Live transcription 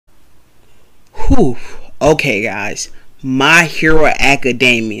Whew. Okay, guys. My Hero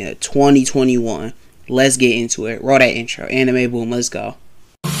Academia 2021. Let's get into it. Roll that intro. Anime Boom. Let's go.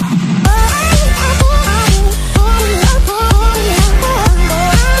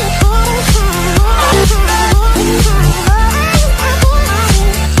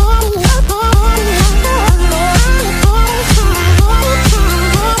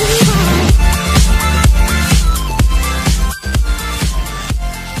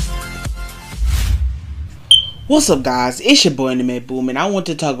 What's up, guys? It's your boy Anime Boom, and I want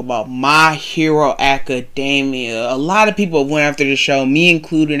to talk about My Hero Academia. A lot of people went after the show, me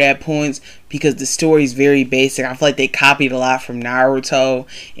included at points, because the story is very basic. I feel like they copied a lot from Naruto,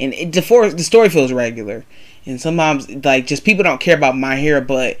 and the story feels regular. And sometimes, like, just people don't care about My Hero,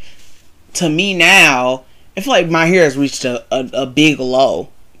 but to me now, I feel like My Hero has reached a big low.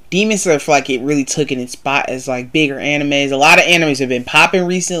 Demon Slayer, I feel like it really took in its spot as like bigger animes. A lot of animes have been popping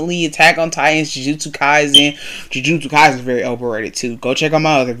recently. Attack on Titans, Jujutsu Kaisen. Jujutsu Kaisen is very overrated too. Go check out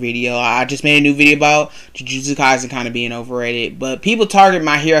my other video. I just made a new video about Jujutsu Kaisen kind of being overrated. But people target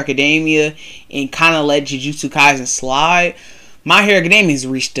My Hero Academia and kind of let Jujutsu Kaisen slide. My Hero Academia has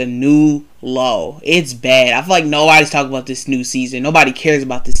reached a new low. It's bad. I feel like nobody's talking about this new season. Nobody cares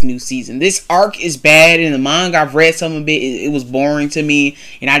about this new season. This arc is bad in the manga. I've read some of it. It was boring to me.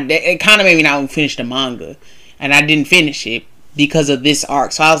 And it kind of made me not finish the manga. And I didn't finish it because of this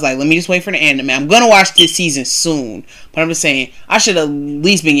arc. So I was like, let me just wait for the anime. I'm going to watch this season soon. But I'm just saying, I should at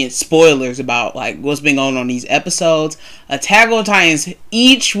least been getting spoilers about like what's been going on in these episodes. Attack on Titans,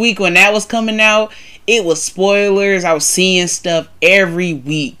 each week when that was coming out, it was spoilers. I was seeing stuff every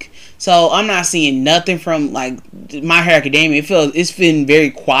week. So I'm not seeing nothing from like My Hero Academia. It's been very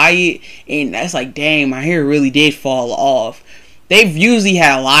quiet, and that's like, dang, My Hero really did fall off. They've usually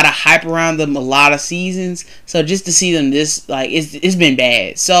had a lot of hype around them, a lot of seasons. So just to see them this, like, it's been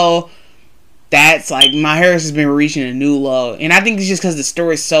bad. So that's like My Hero has been reaching a new low, and I think it's just because the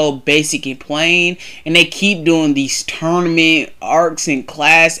story is so basic and plain, and they keep doing these tournament arcs in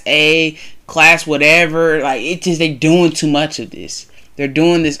Class A, Class whatever. Like, it just, they doing too much of this. They're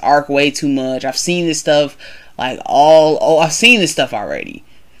doing this arc way too much. I've seen this stuff like I've seen this stuff already.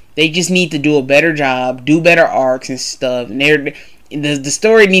 They just need to do a better job, do better arcs and stuff. And the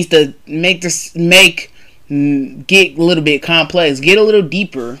story needs to get a little bit complex, get a little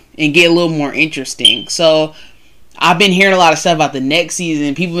deeper, and get a little more interesting. So I've been hearing a lot of stuff about the next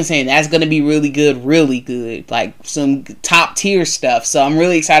season. People have been saying that's going to be really good, like some top tier stuff. So I'm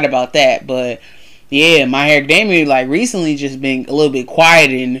really excited about that. But yeah, My Hero Academia, like, recently just been a little bit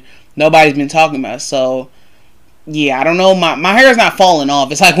quiet and nobody's been talking about it. So yeah, I don't know. My Hero's not falling off.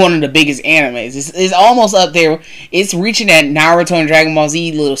 It's like one of the biggest animes. It's almost up there. It's reaching that Naruto and Dragon Ball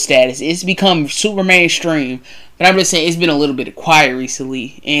Z little status. It's become super mainstream. But I'm just saying, it's been a little bit quiet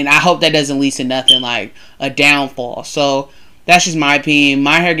recently, and I hope that doesn't lead to nothing like a downfall. So that's just my opinion.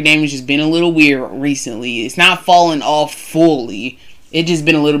 My Hero Academia has just been a little weird recently. It's not falling off fully. It's just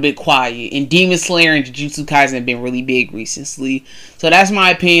been a little bit quiet. And Demon Slayer and Jujutsu Kaisen have been really big recently. So that's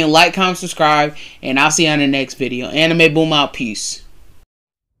my opinion. Like, comment, subscribe, and I'll see you on the next video. Anime Boom out. Peace.